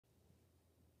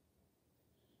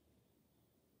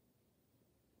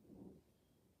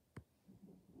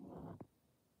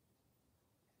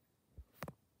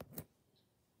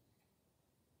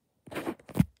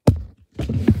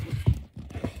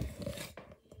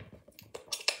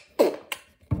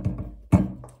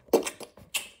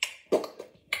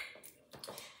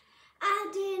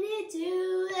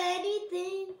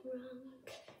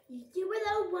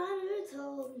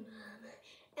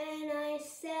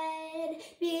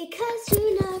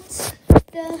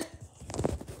The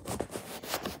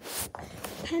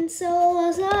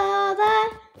pencils of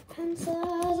that, pencils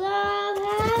of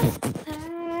that,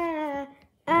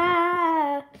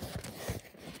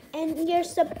 and you're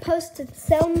supposed to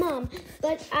tell Mom,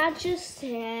 but I just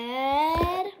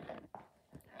said,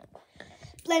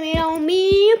 blame it on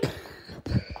me.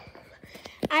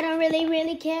 I don't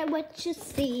really care what you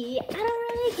see. I don't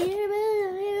really care, but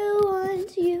I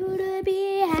want you to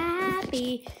be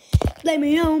happy. Blame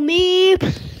it on me.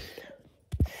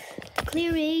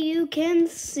 Clearly you can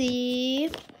see.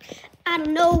 I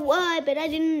don't know why, but I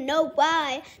didn't know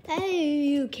why that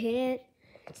you can't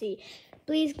see.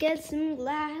 Please get some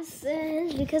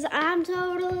glasses because I'm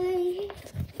totally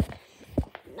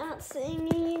not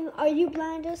singing. Are you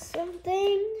blind or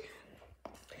something?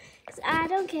 Cause I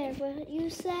don't care what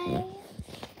you say.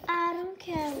 I don't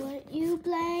care what you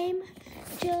blame.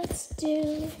 Just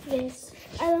do this.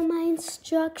 I love my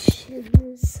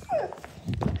instructions.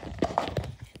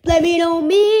 Blame it on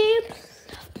me.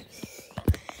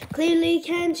 Clearly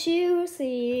can't you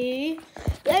see?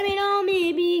 Blame it on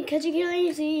me because you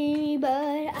can't see, but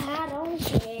I don't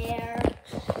care.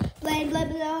 Blame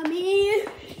it on me.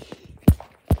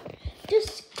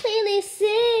 Just clearly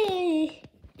see.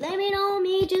 Blame it on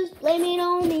me, just blame it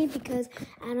on me because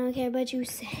I don't care what you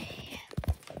say.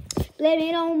 Blame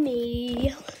it on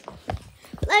me.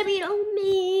 Blame it on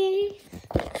me.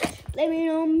 Blame it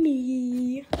on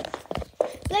me.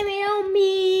 Blame it on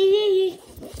me.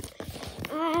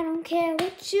 I don't care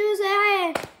what you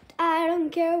say. I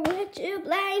don't care what you're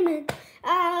blaming.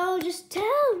 I'll just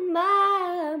tell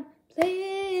Mom,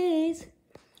 please.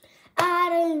 I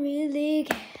don't really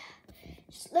care.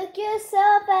 Just look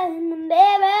yourself in the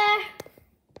mirror.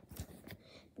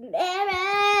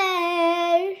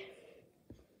 Mirror.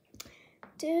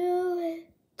 Do it,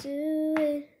 do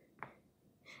it.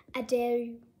 I dare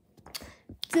you.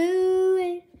 Do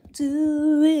it,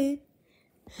 do it.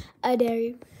 I dare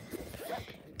you.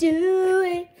 Do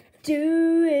it,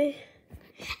 do it.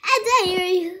 I dare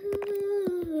you.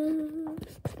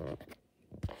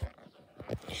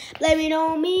 Blame it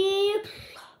on me.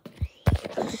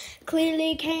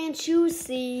 Clearly can't you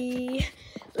see?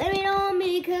 Blame it on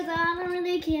me cause I don't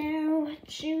really care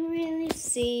what you really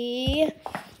see.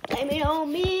 Blame it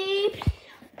on me.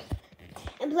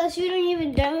 And plus you don't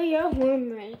even know your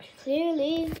homework.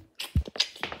 Clearly.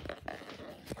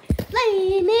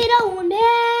 Blame it on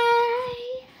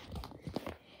me.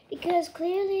 Because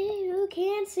clearly you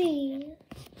can't see.